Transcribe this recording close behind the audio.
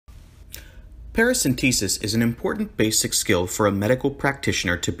Paracentesis is an important basic skill for a medical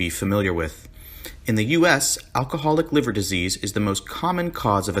practitioner to be familiar with. In the U.S., alcoholic liver disease is the most common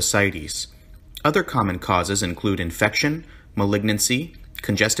cause of ascites. Other common causes include infection, malignancy,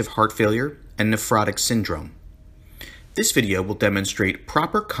 congestive heart failure, and nephrotic syndrome. This video will demonstrate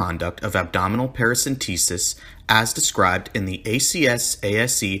proper conduct of abdominal paracentesis as described in the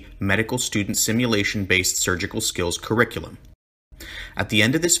ACS-ASE Medical Student Simulation-Based Surgical Skills Curriculum. At the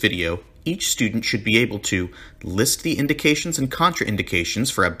end of this video, each student should be able to list the indications and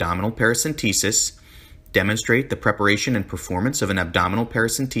contraindications for abdominal paracentesis, demonstrate the preparation and performance of an abdominal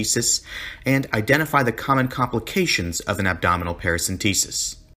paracentesis, and identify the common complications of an abdominal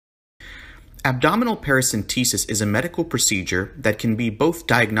paracentesis. Abdominal paracentesis is a medical procedure that can be both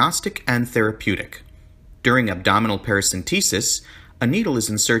diagnostic and therapeutic. During abdominal paracentesis, a needle is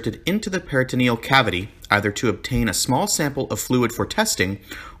inserted into the peritoneal cavity either to obtain a small sample of fluid for testing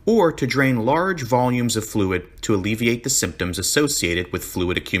or to drain large volumes of fluid to alleviate the symptoms associated with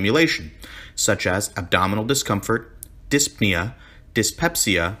fluid accumulation, such as abdominal discomfort, dyspnea,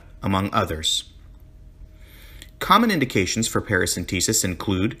 dyspepsia, among others. Common indications for paracentesis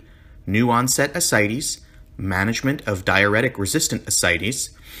include new-onset ascites, management of diuretic-resistant ascites,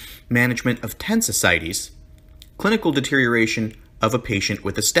 management of tense ascites, clinical deterioration of a patient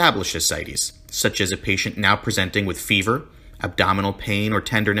with established ascites, such as a patient now presenting with fever, abdominal pain or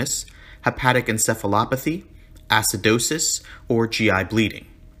tenderness, hepatic encephalopathy, acidosis, or GI bleeding.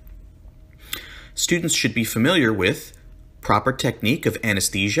 Students should be familiar with proper technique of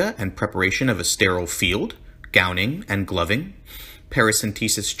anesthesia and preparation of a sterile field, gowning and gloving,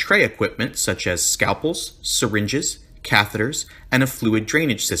 paracentesis tray equipment such as scalpels, syringes, catheters, and a fluid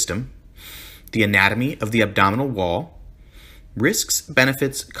drainage system, the anatomy of the abdominal wall, risks,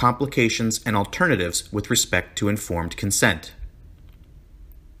 benefits, complications, and alternatives with respect to informed consent.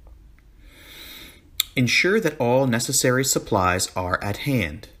 Ensure that all necessary supplies are at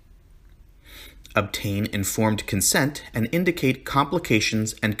hand. Obtain informed consent and indicate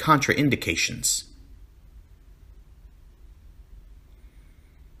complications and contraindications.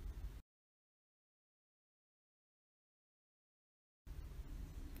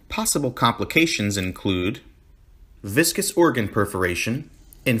 Possible complications include viscous organ perforation,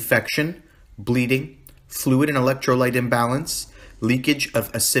 infection, bleeding, fluid and electrolyte imbalance, leakage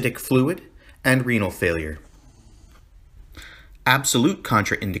of acidic fluid, and renal failure. Absolute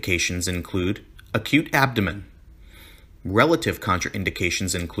contraindications include acute abdomen. Relative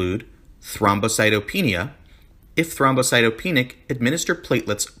contraindications include thrombocytopenia. If thrombocytopenic, administer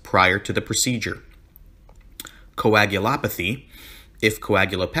platelets prior to the procedure. Coagulopathy. If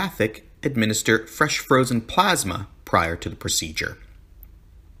coagulopathic, administer fresh frozen plasma prior to the procedure.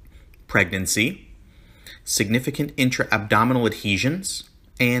 Pregnancy, significant intra-abdominal adhesions,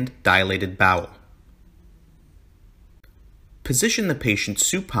 and dilated bowel. Position the patient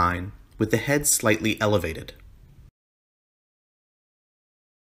supine with the head slightly elevated.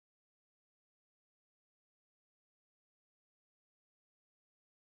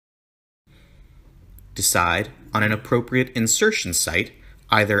 Decide on an appropriate insertion site,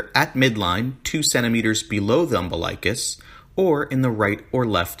 either at midline 2 centimeters below the umbilicus or in the right or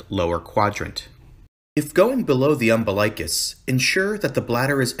left lower quadrant. If going below the umbilicus, ensure that the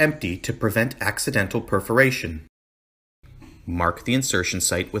bladder is empty to prevent accidental perforation. Mark the insertion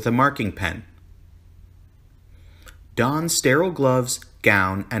site with a marking pen. Don sterile gloves,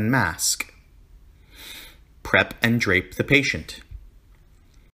 gown, and mask. Prep and drape the patient.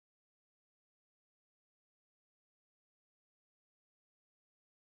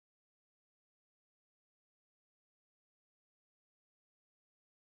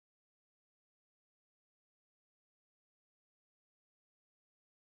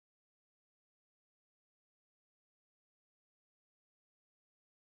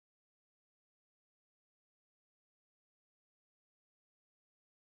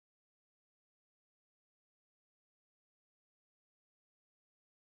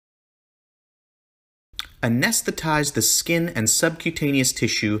 Anesthetize the skin and subcutaneous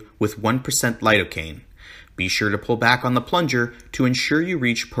tissue with 1% lidocaine. Be sure to pull back on the plunger to ensure you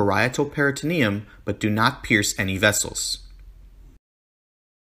reach parietal peritoneum, but do not pierce any vessels.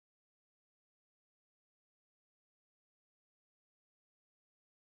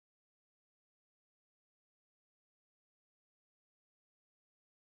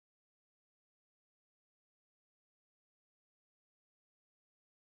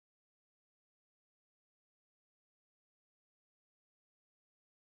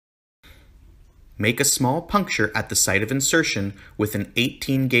 Make a small puncture at the site of insertion with an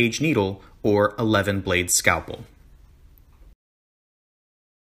 18-gauge needle or 11-blade scalpel.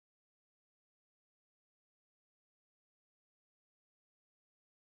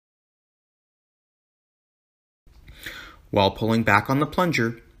 While pulling back on the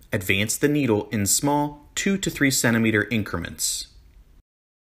plunger, advance the needle in small 2 to 3 centimeter increments.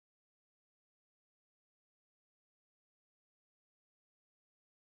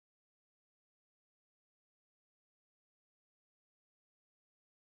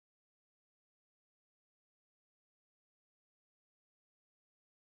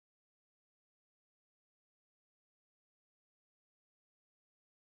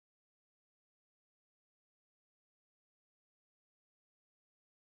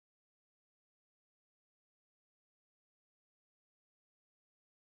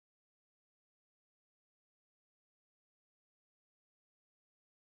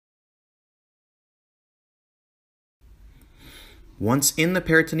 Once in the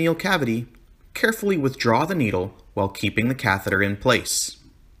peritoneal cavity, carefully withdraw the needle while keeping the catheter in place.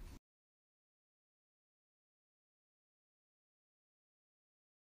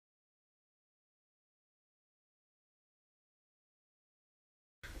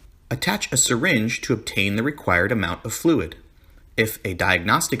 Attach a syringe to obtain the required amount of fluid. If a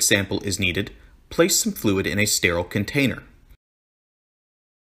diagnostic sample is needed, place some fluid in a sterile container.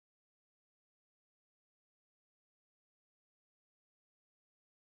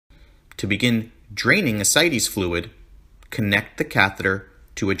 To begin draining ascites fluid, connect the catheter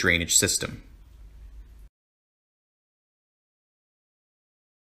to a drainage system.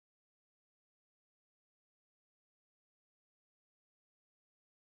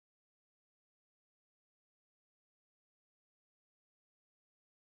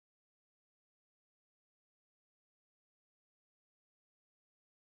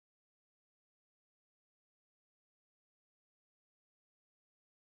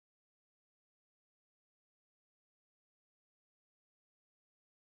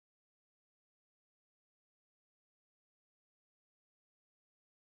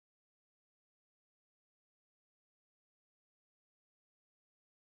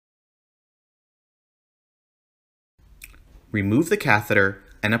 Remove the catheter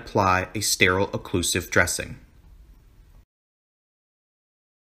and apply a sterile occlusive dressing.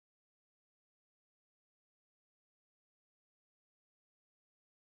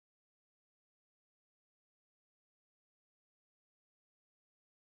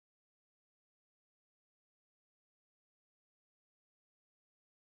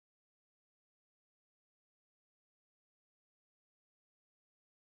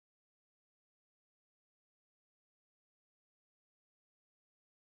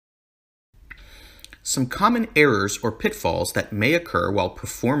 Some common errors or pitfalls that may occur while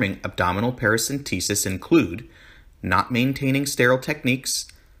performing abdominal paracentesis include not maintaining sterile techniques,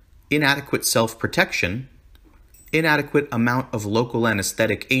 inadequate self-protection, inadequate amount of local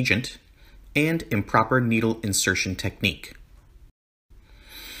anesthetic agent, and improper needle insertion technique.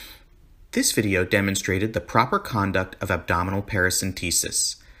 This video demonstrated the proper conduct of abdominal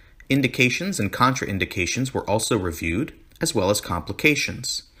paracentesis. Indications and contraindications were also reviewed, as well as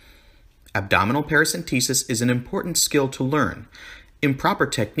complications. Abdominal paracentesis is an important skill to learn. Improper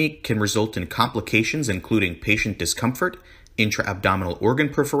technique can result in complications including patient discomfort, intra-abdominal organ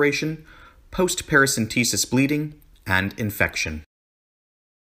perforation, post-paracentesis bleeding, and infection.